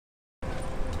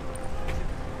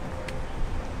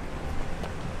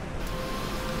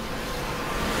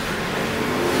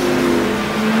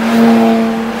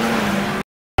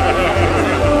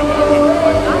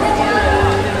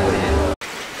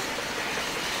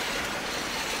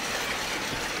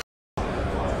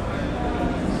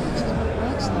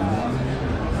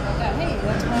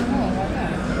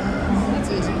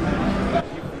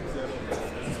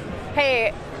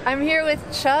I'm here with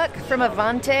Chuck from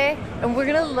Avante, and we're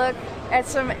gonna look at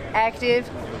some active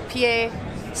PA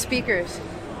speakers.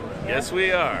 Yes,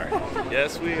 we are.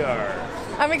 Yes, we are.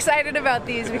 I'm excited about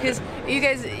these because you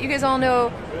guys all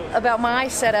know about my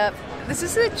setup. This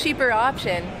is a cheaper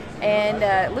option, and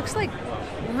it looks like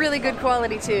really good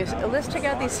quality too. So let's check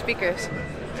out these speakers.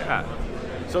 Yeah.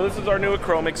 So this is our new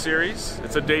Achromic series.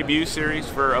 It's a debut series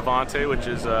for Avante, which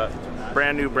is a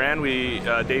brand new brand. We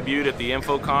debuted at the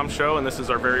Infocom show, and this is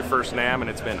our very first NAMM, and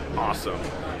it's been awesome.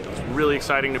 It's really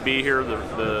exciting to be here.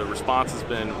 The response has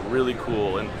been really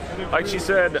cool, and like she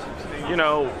said, you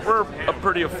know, we're a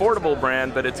pretty affordable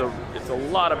brand, but it's a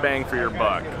lot of bang for your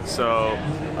buck. So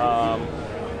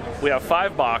we have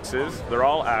 5 boxes. They're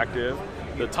all active.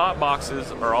 The top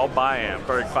boxes are all bi-amp.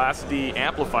 There's a Class D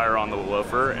amplifier on the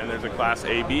woofer, and there's a Class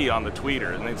AB on the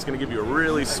tweeter, and it's going to give you a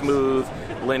really smooth,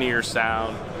 linear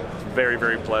sound. It's very,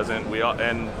 very pleasant. They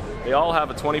all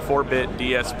have a 24-bit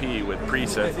DSP with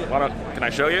presets. Can I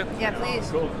show you? Yeah,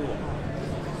 please. Cool.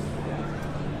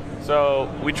 So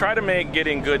we try to make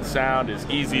getting good sound as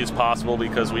easy as possible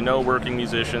because we know working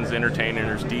musicians,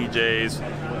 entertainers,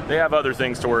 DJs, they have other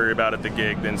things to worry about at the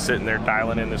gig than sitting there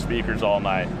dialing in the speakers all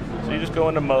night. So you just go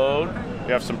into mode.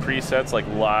 We have some presets like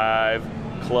live,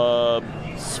 club,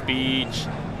 speech,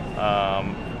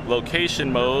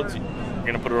 location modes. You're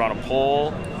gonna put it on a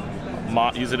pole,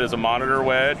 use it as a monitor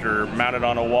wedge, or mount it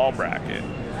on a wall bracket.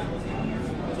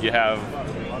 You have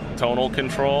tonal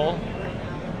control.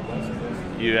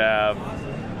 You have,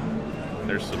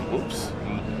 there's some, oops.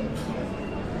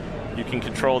 You can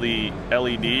control the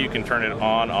LED, you can turn it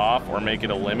on, off, or make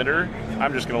it a limiter.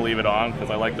 I'm just gonna leave it on because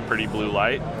I like the pretty blue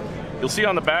light. You'll see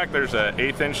on the back there's an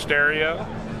 1/8" stereo,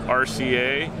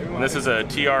 RCA, and this is a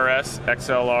TRS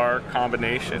XLR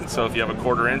combination. So if you have a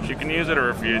 1/4 inch, you can use it,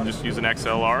 or if you just use an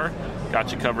XLR,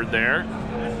 got you covered there.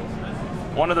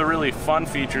 One of the really fun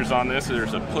features on this is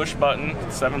there's a push button,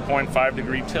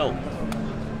 7.5-degree tilt.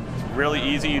 Really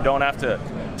easy. You don't have to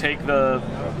take the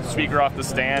speaker off the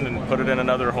stand and put it in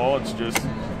another hole. It's just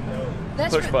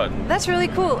push button. That's really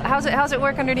cool. How's it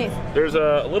work underneath? There's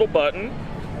a little button.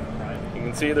 You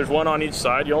can see there's one on each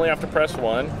side. You only have to press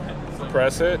one.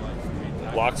 Press it,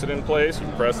 locks it in place. You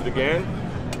press it again.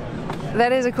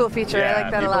 That is a cool feature. Yeah, I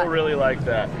like that a lot. People really like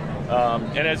that.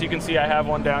 And as you can see, I have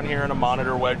one down here in a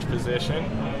monitor wedge position.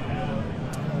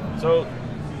 So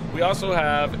we also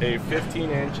have a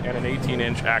 15-inch and an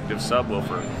 18-inch active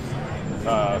subwoofer.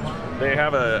 They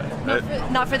have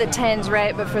not for the 10s,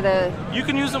 right? But for the... You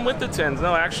can use them with the 10s.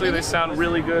 No, actually, they sound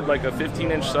really good. Like a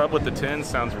 15-inch sub with the 10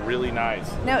 sounds really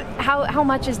nice. Now, how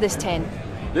much is this 10?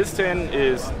 This 10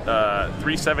 is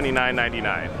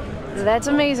 $379.99. That's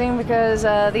amazing because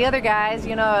the other guys,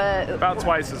 you know... about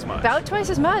twice as much. About twice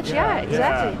as much, yeah,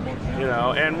 exactly. Yeah. You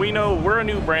know, and we know we're a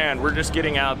new brand. We're just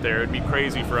getting out there. It'd be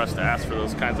crazy for us to ask for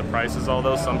those kinds of prices,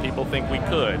 although some people think we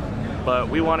could. But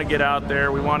we want to get out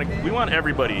there. We want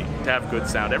everybody to have good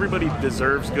sound. Everybody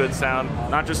deserves good sound,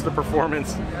 not just the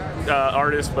performance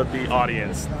artist, but the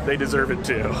audience. They deserve it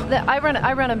too. I run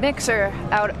a mixer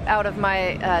out of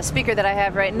my speaker that I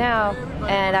have right now,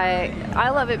 and I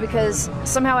love it because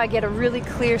somehow I get a really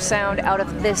clear sound out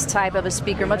of this type of a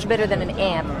speaker, much better than an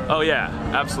amp. Oh yeah,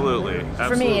 absolutely.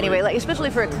 For me anyway, like especially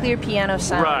for a clear piano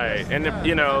sound. Right, and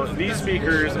you know, these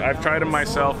speakers, I've tried them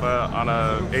myself on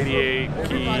a 88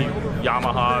 key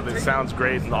Yamaha that sounds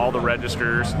great in all the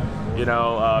registers. You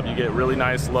know, you get really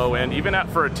nice low end. Even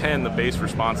for a 10, the bass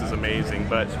response is amazing,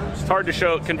 but it's hard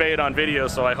to convey it on video,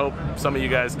 so I hope some of you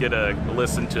guys get a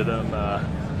listen to them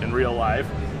in real life.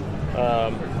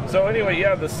 So anyway,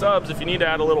 yeah, the subs, if you need to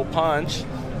add a little punch,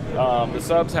 the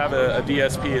subs have a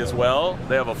DSP as well.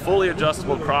 They have a fully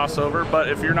adjustable crossover, but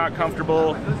if you're not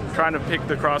comfortable trying to pick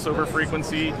the crossover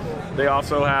frequency, they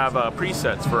also have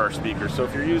presets for our speakers. So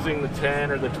if you're using the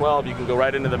 10 or the 12, you can go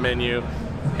right into the menu,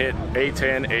 hit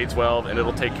A10, A12, and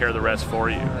it'll take care of the rest for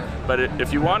you. But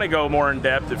if you want to go more in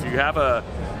depth, if you have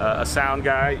a sound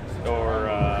guy, or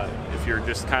if you're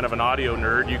just kind of an audio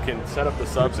nerd, you can set up the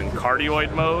subs in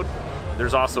cardioid mode.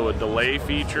 There's also a delay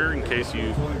feature in case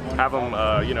you have them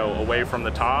you know, away from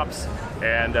the tops,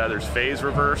 and there's phase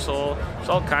reversal. There's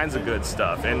all kinds of good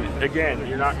stuff, and again,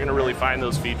 you're not going to really find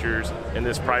those features in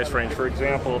this price range. For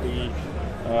example, the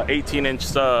 18-inch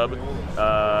sub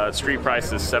street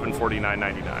price is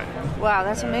 $749.99. Wow,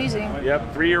 that's amazing.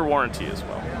 Yep, 3-year warranty as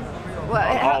well.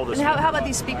 Well, how about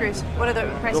these speakers? What are the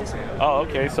prices? Oh,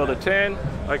 okay. So the 10,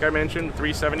 like I mentioned,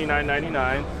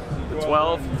 $379.99. The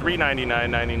 12,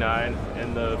 $399.99,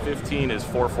 and the 15 is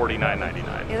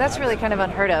 $449.99. Yeah, that's really kind of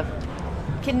unheard of.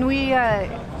 Can we?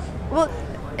 Well,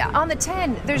 on the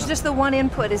 10, there's just the one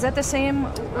input. Is that the same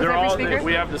with every speaker?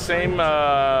 We have the same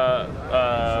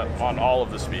on all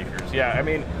of the speakers. Yeah, I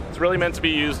mean, it's really meant to be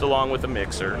used along with a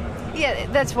mixer. Yeah,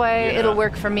 that's why it'll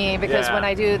work for me, because when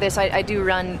I do this, I do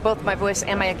run both my voice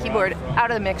and my keyboard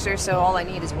out of the mixer, so all I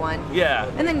need is one. Yeah.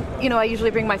 And then, you know, I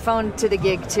usually bring my phone to the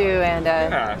gig too and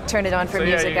turn it on for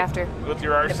music after. With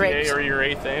your RCA or your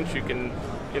 1/8 inch, you can,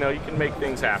 you know, you can make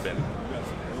things happen.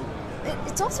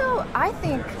 It's also, I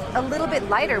think, a little bit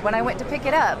lighter when I went to pick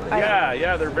it up.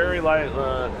 Yeah, they're very light.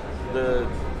 The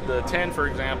 10, for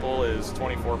example, is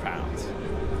 24 pounds.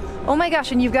 Oh my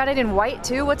gosh, and you've got it in white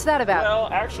too? What's that about? Well,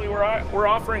 actually, we're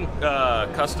offering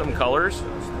custom colors.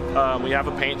 We have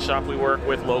a paint shop we work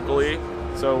with locally,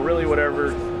 so really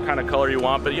whatever kind of color you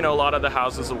want. But you know, a lot of the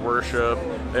houses of worship,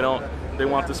 they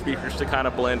want the speakers to kind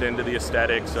of blend into the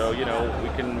aesthetic, so you know, we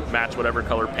can match whatever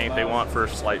color paint they want for a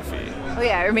slight fee. Oh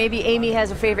yeah, or maybe Aimee has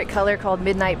a favorite color called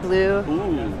Midnight Blue.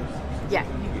 Ooh. Yeah,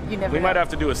 you never We know. might have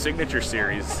to do a signature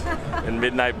series in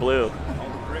Midnight Blue.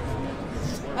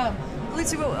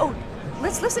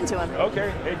 Let's listen to him.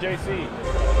 Okay, hey JC.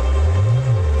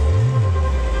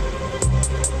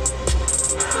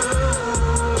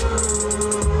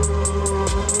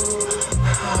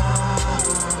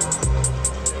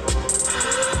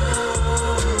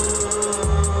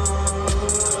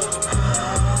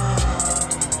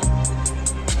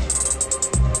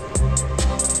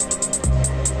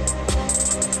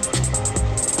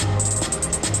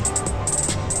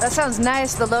 That sounds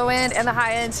nice. The low end and the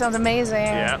high end sounds amazing.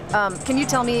 Yeah. Can you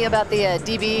tell me about the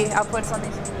dB outputs on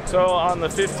these? So on the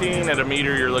 15 at a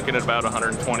meter, you're looking at about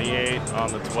 128.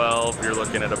 On the 12, you're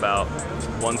looking at about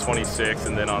 126,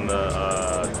 and then on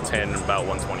the 10, about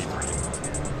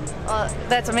 123.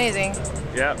 That's amazing.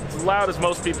 Yeah, it's as loud as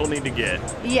most people need to get.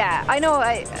 Yeah, I know.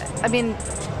 I mean,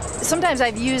 sometimes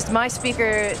I've used my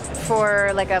speaker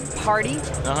for like a party,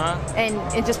 and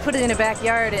just put it in a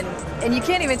backyard, and you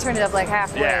can't even turn it up like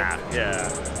halfway. Yeah.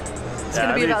 It's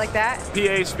gonna be about like that.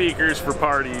 PA speakers for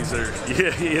parties, or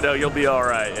you know, you'll be all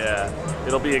right. Yeah,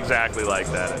 it'll be exactly like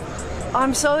that.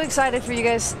 I'm so excited for you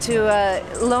guys to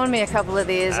loan me a couple of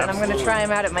these, and I'm going to try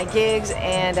them out at my gigs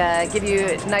and give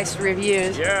you nice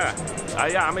reviews. Yeah,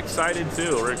 I'm excited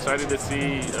too. We're excited to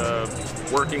see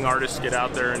working artists get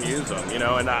out there and use them, you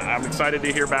know, and I'm excited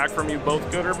to hear back from you, both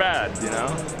good or bad, you know.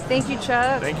 Thank you,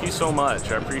 Chuck. Thank you so much.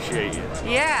 I appreciate you.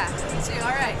 Yeah, me too.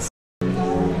 All right.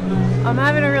 I'm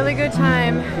having a really good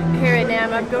time here at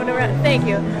NAMM. I'm going around. Thank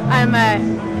you. I'm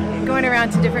going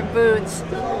around to different booths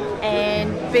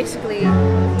and basically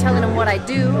telling them what I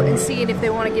do and seeing if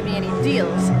they want to give me any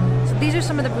deals. So these are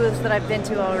some of the booths that I've been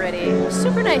to already.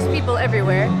 Super nice people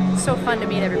everywhere. It's so fun to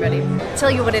meet everybody. Tell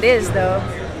you what it is though,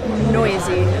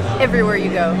 noisy everywhere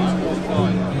you go.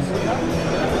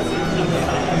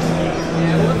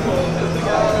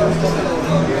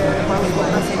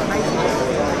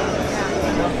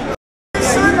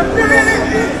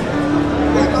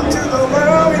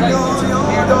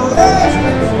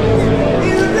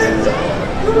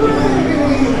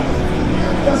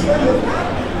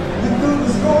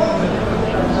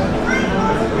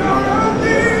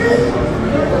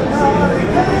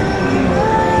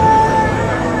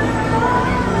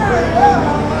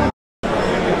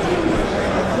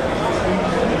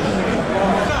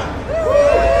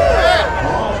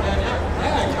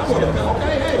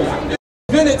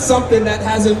 Invented something that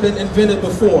hasn't been invented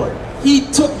before. He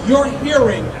took your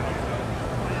hearing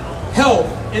health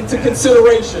into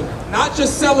consideration, not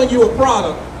just selling you a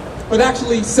product, but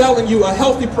actually selling you a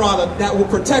healthy product that will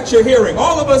protect your hearing.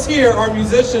 All of us here are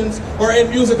musicians or in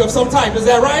music of some type, is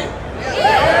that right?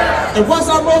 Yeah. And what's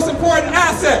our most important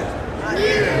asset?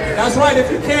 That's right, if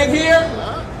you can't hear,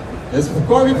 it's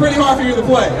going to be pretty hard for you to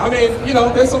play. I mean, you know,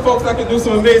 there's some folks that can do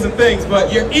some amazing things,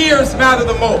 but your ears matter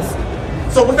the most.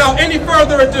 So without any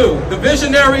further ado, the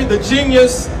visionary, the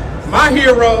genius, my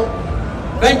hero,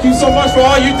 thank you so much for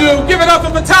all you do. Give it up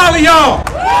for Vitaly, y'all!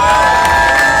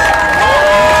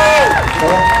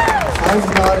 Well, I'm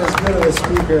not as good of a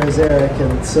speaker as Eric,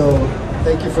 and so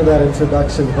thank you for that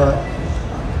introduction. But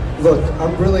look,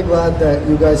 I'm really glad that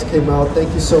you guys came out.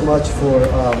 Thank you so much for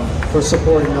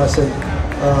supporting us. And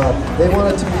they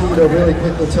wanted me to really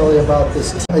quickly tell you about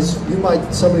this. As you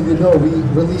might, some of you know, we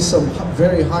released some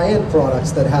very high-end products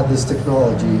that had this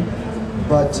technology.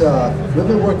 But we've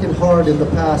been working hard in the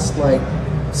past like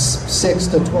 6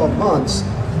 to 12 months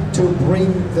to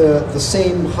bring the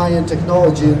same high-end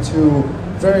technology into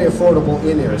very affordable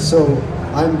in-ears. So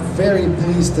I'm very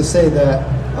pleased to say that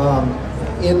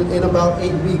in about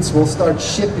 8 weeks we'll start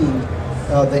shipping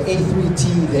the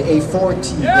A3T, the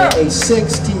A4T, the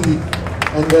A6T,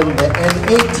 and then the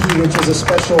N8T, which is a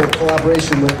special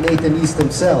collaboration with Nathan East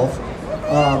himself,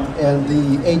 and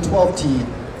the A12T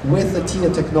with the TIA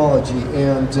technology.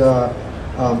 And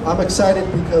I'm excited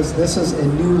because this is a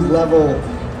new level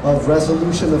of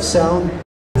resolution of sound.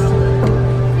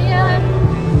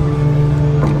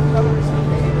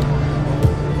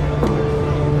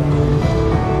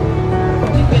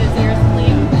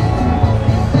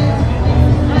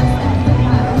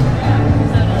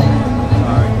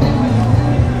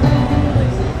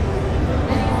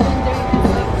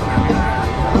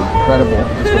 Incredible,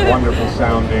 just a wonderful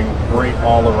sounding, great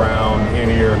all around,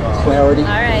 in-ear clarity. All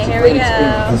right, here we go.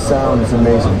 The sound is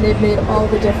amazing. They've made all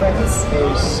the difference.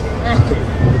 It's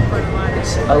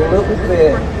a little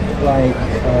bit like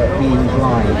being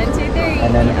blind. 1, 2, 3.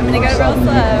 And then I'm gonna go real you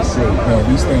can slow. see. No,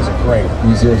 these things are great.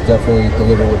 These ears definitely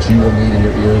deliver what you will need in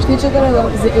your ears. The feature that I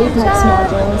love is the Apex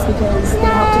modules because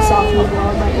they help to soften the blow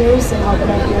in my ears and help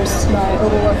my ears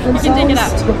overwork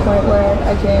themselves to the point where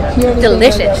I can hear anything.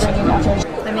 Delicious. Ringing after.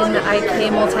 I'm in the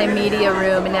IK Multimedia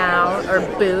room now, or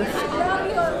booth,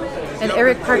 and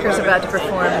Eric Parker's about to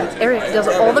perform. Eric does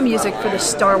all the music for the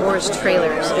Star Wars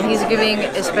trailers, and he's giving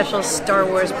a special Star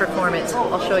Wars performance.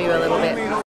 I'll show you a little bit.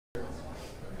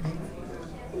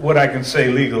 What I can say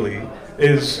legally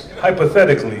is,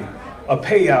 hypothetically, a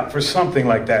payout for something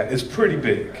like that is pretty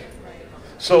big.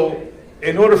 So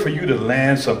in order for you to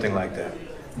land something like that,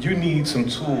 you need some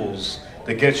tools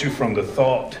that get you from the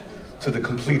thought to the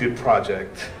completed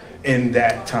project in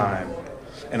that time.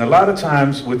 And a lot of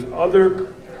times with other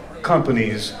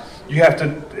companies, you have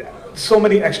to, so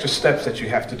many extra steps that you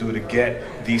have to do to get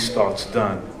these thoughts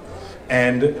done.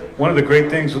 And one of the great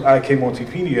things with IK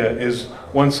Multimedia is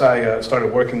once I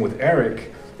started working with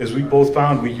Eric, is we both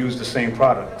found we used the same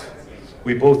product.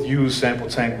 We both used Sample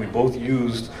Tank, we both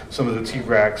used some of the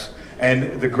T-Racks,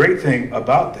 and the great thing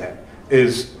about that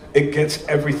is it gets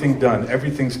everything done.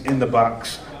 Everything's in the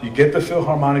box. You get the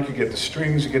Philharmonic, you get the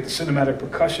strings, you get the cinematic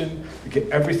percussion, you get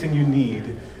everything you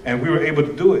need. And we were able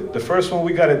to do it. The first one,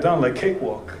 we got it done like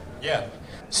cakewalk. Yeah.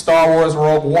 Star Wars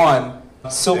Rogue One,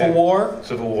 Civil War.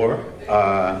 Civil War.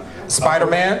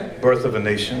 Spider-Man. Birth of a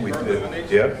Nation, we did,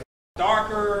 yeah.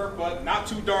 Darker, but not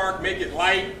too dark, make it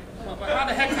light. How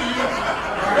the heck do you,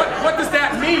 what does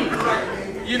that mean?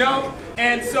 You know?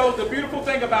 And so the beautiful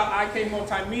thing about IK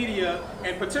Multimedia,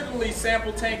 and particularly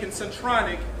Sample Tank and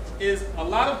Centronic, is a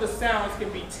lot of the sounds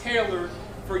can be tailored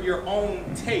for your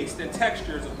own taste and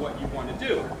textures of what you want to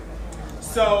do.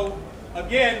 So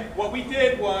again, what we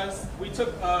did was we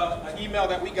took an email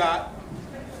that we got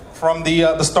From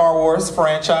the Star Wars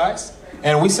franchise,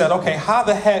 and we said, okay, how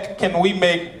the heck can we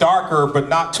make darker but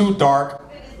not too dark,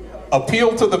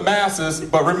 appeal to the masses,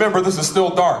 but remember this is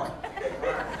still dark.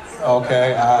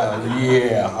 Okay,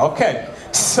 yeah, okay.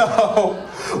 So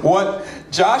what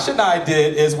Josh and I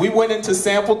did is we went into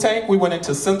Sample Tank, we went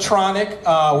into Centronic,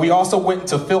 we also went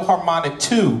into Philharmonic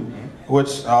 2,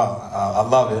 which I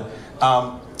love it.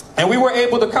 And we were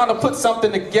able to kind of put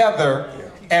something together.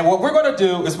 And what we're going to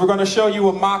do is we're going to show you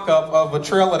a mock-up of a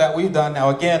trailer that we've done. Now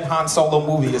again, Han Solo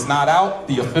movie is not out.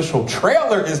 The official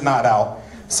trailer is not out.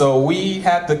 So we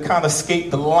had to kind of skate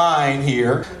the line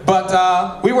here.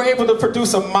 But we were able to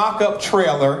produce a mock-up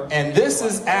trailer. And this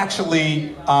is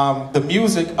actually the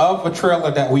music of a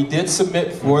trailer that we did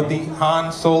submit for the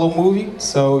Han Solo movie.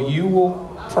 So you will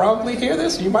probably hear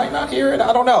this. You might not hear it.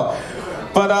 I don't know.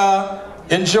 But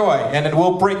enjoy, and then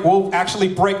we'll actually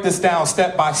break this down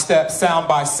step by step, sound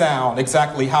by sound,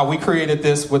 exactly how we created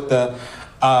this with the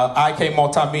IK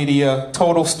Multimedia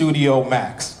Total Studio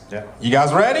Max. Yeah. You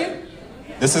guys ready?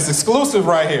 This is exclusive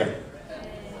right here.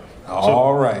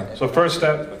 All right. So first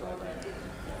step,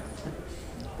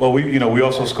 well, we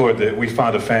also scored that we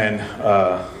found a fan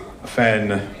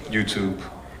YouTube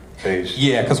page.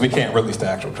 Yeah, because we can't release the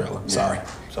actual trailer. Sorry,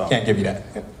 so. Can't give you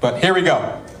that. But here we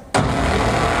go.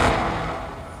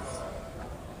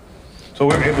 So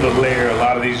we're able to layer a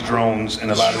lot of these drones and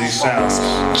a lot of these sounds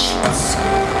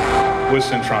with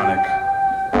Centronic.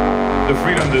 The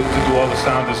freedom to do all the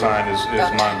sound design is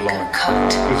mind-blowing.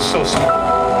 It's so small.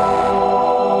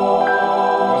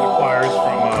 The choirs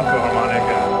from Philharmonic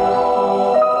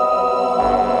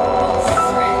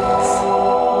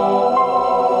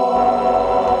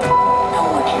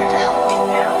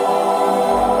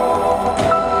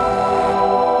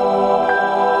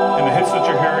and the hits that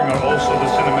you're hearing are also the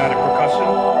cinematic percussion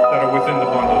that are within the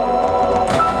bundle.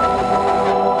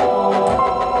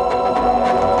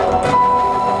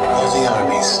 All the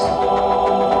armies,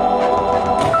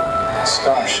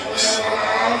 starships,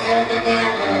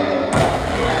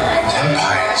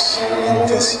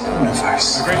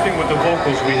 the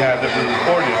vocals we have that we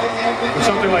recorded. With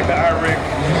something like the iRig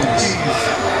keys,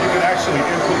 you can actually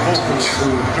input vocals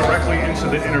directly into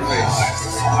the interface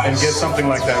and get something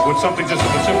like that. With something just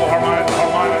with a simple harmonizer,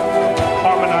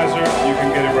 you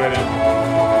can get it right in.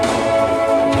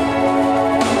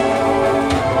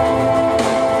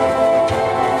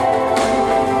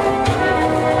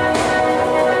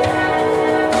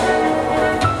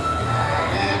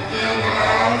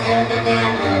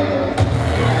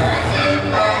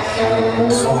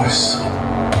 Source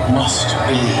must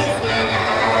be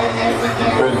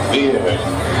revered.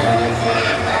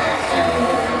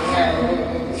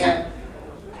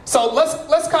 So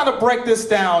let's kind of break this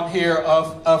down here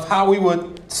of how we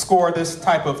would score this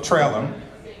type of trailer.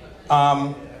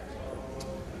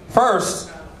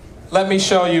 First, let me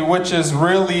show you which is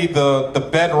really the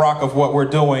bedrock of what we're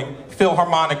doing,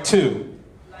 Philharmonic 2.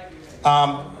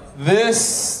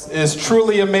 This is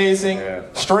truly amazing. Yeah.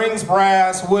 Strings,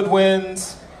 brass,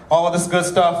 woodwinds, all of this good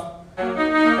stuff.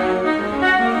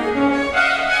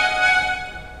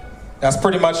 That's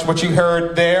pretty much what you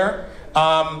heard there.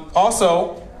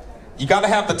 Also, you got to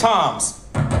have the toms.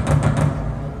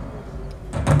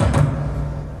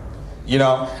 You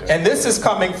know, and this is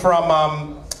coming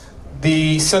from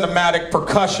the cinematic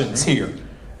percussions here.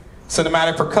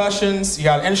 Cinematic percussions, you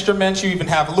got instruments, you even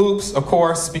have loops, of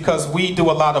course, because we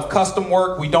do a lot of custom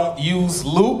work. We don't use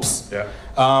loops. Yeah.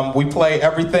 We play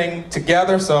everything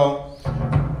together, so.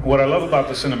 What I love about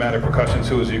the cinematic percussion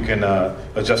too is you can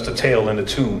adjust the tail in the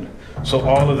tune. So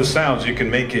all of the sounds, you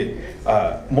can make it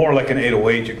more like an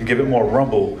 808. You can give it more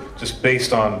rumble just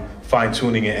based on fine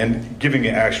tuning it and giving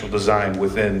it actual design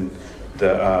within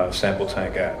the sample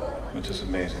tank app, which is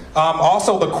amazing.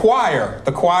 Also the choir.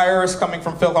 The choir is coming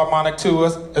from Philharmonic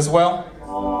 2 as well.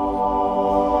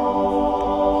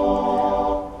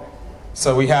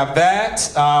 So we have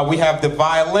that. We have the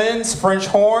violins, French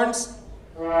horns.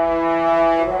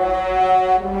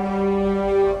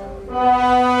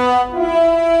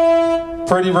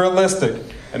 Pretty realistic.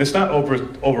 And it's not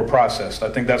over processed. I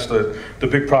think that's the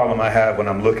big problem I have when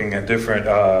I'm looking at different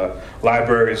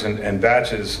libraries and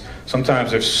batches.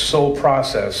 Sometimes they're so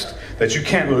processed that you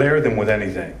can't layer them with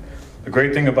anything. The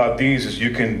great thing about these is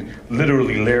you can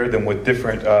literally layer them with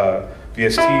different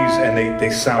VSTs and they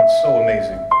sound so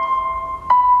amazing.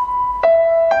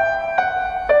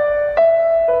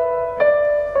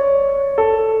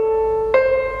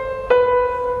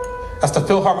 That's the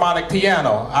Philharmonic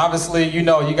piano. Obviously, you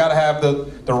know, you gotta have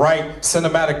the right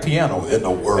cinematic piano in the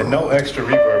world. And no extra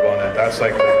reverb on that. That's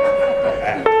like the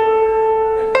app.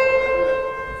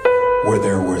 Where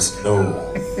there was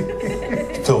no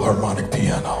Philharmonic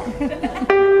piano.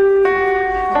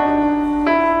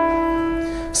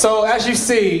 So as you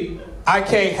see,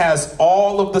 IK has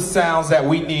all of the sounds that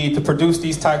we need to produce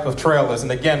these type of trailers.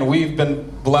 And again, we've been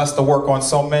blessed to work on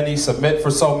so many, submit for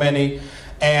so many.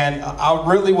 And I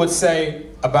really would say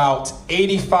about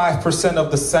 85%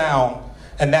 of the sound,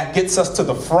 and that gets us to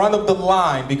the front of the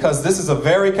line because this is a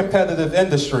very competitive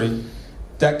industry.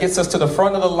 That gets us to the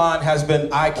front of the line has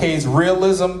been IK's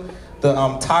realism, the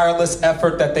tireless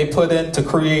effort that they put in to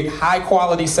create high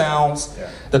quality sounds.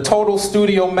 Yeah. The Total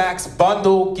Studio Max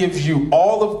bundle gives you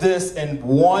all of this in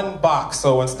one box.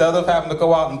 So instead of having to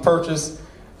go out and purchase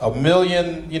 1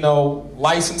 million, you know,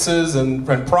 licenses and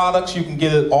products, you can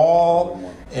get it all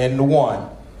in one.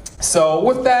 So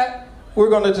with that, we're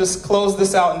going to just close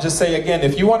this out and just say again,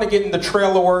 if you want to get into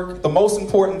trailer work, the most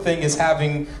important thing is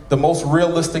having the most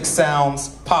realistic sounds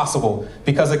possible.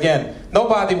 Because again,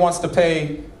 nobody wants to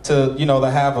pay to, you know, to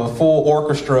have a full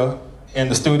orchestra in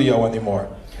the studio anymore.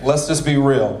 Let's just be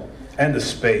real. And the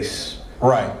space.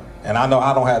 Right. And I know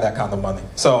I don't have that kind of money.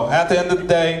 So at the end of the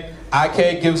day,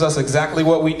 IK gives us exactly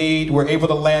what we need. We're able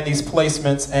to land these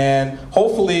placements, and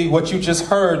hopefully what you just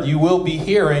heard, you will be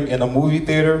hearing in a movie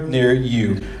theater near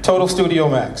you. Total Studio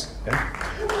Max. Yeah.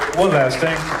 One last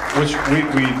thing, which we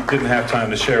didn't have time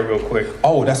to share real quick.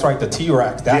 Oh, that's right, the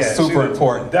T-Rack. That's super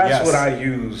important. That's what I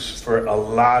use for a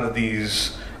lot of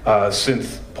these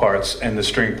synth parts and the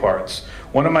string parts.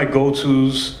 One of my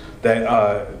go-tos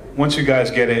that once you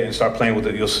guys get it and start playing with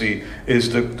it, you'll see, is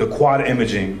the quad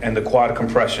imaging and the quad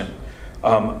compression.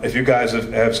 If you guys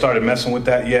have started messing with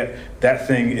that yet, that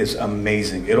thing is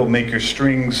amazing. It'll make your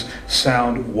strings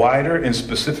sound wider in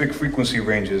specific frequency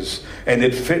ranges, and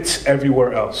it fits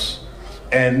everywhere else.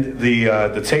 And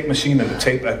the tape machine and the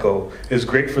tape echo is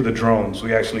great for the drones.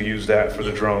 We actually use that for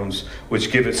the drones,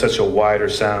 which give it such a wider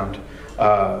sound.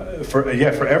 For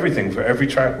everything, for every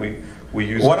track we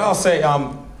use. What I'll say,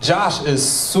 Josh is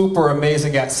super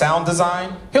amazing at sound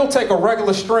design. He'll take a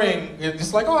regular string,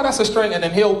 it's like, oh, that's a string, and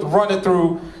then he'll run it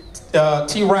through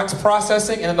T-Rex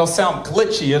processing, and it'll sound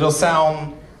glitchy. It'll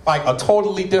sound like a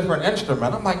totally different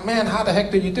instrument. I'm like, man, how the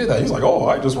heck did you do that? He's like, oh,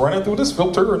 I just ran it through this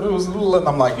filter, and it was, and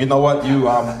I'm like, you know what,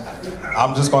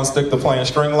 I'm just gonna stick to playing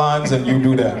string lines, and you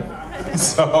do that.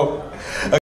 So.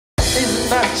 It's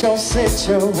not your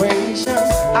situation,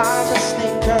 I just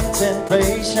need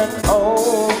contemplation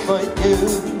over you.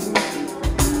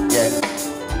 Yeah.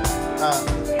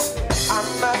 I'm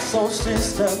not so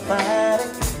systematic,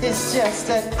 it's just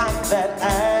that I'm that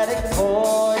addict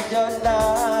for your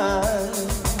love.